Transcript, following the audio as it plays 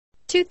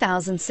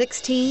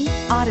2016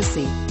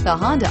 Odyssey. The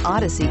Honda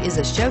Odyssey is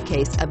a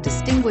showcase of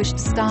distinguished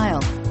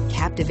style,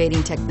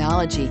 captivating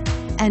technology,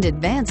 and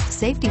advanced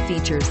safety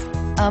features.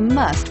 A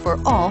must for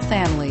all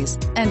families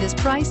and is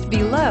priced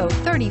below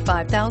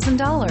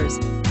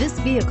 $35,000. This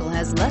vehicle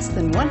has less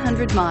than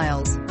 100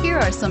 miles. Here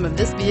are some of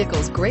this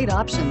vehicle's great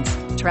options: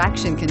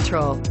 traction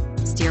control,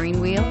 steering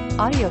wheel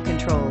audio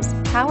controls,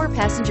 power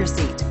passenger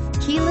seat,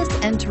 keyless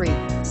entry,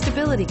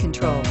 stability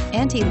control,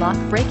 anti-lock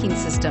braking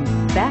system,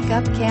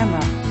 backup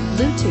camera,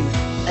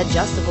 Bluetooth,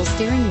 adjustable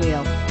steering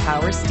wheel,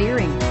 power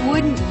steering.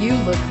 Wouldn't you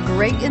look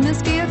great in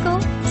this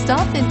vehicle?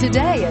 Stop in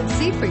today and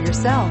see for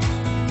yourself.